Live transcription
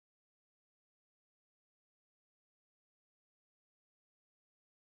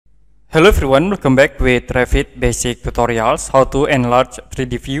Hello everyone, welcome back with Revit basic tutorials how to enlarge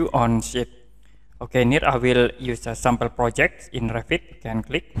 3D view on sheet. Okay, here I will use a sample project in Revit. You can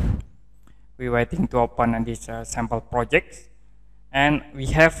click. We're waiting to open this sample project, and we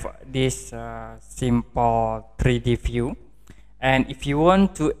have this simple 3D view. And if you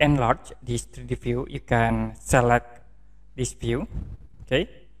want to enlarge this 3D view, you can select this view. Okay,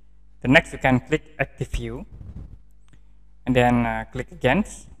 the next you can click active view, and then click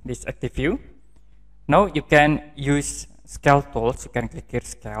against this active view. Now you can use scale tools. You can click here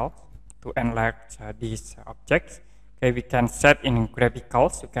scale to enlarge these objects. Okay, we can set in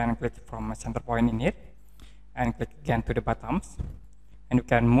gravicals. You can click from a center point in here and click again to the bottoms, and you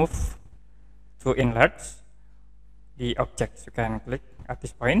can move to enlarge the objects. You can click at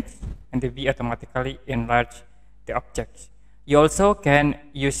this point and it will automatically enlarge the objects. You also can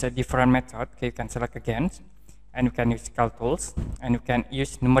use a different method. Okay, you can select again, and you can use scale tools, and you can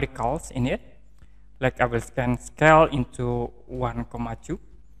use numericals in it. Like I will scale into 1,2. You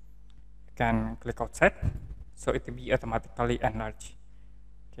can click outside, so it will be automatically enlarged.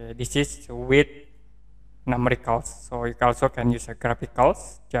 Okay, this is with numericals. So you also can use a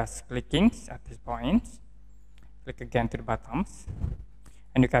graphicals, just clicking at this point, click again to the bottoms,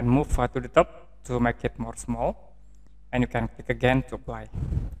 and you can move to the top to make it more small, and you can click again to apply.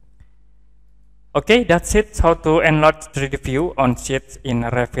 Okay, that's it, how to enlarge 3D view on sheets in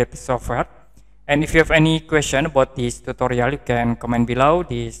Revit software. And if you have any question about this tutorial, you can comment below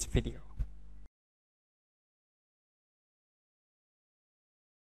this video.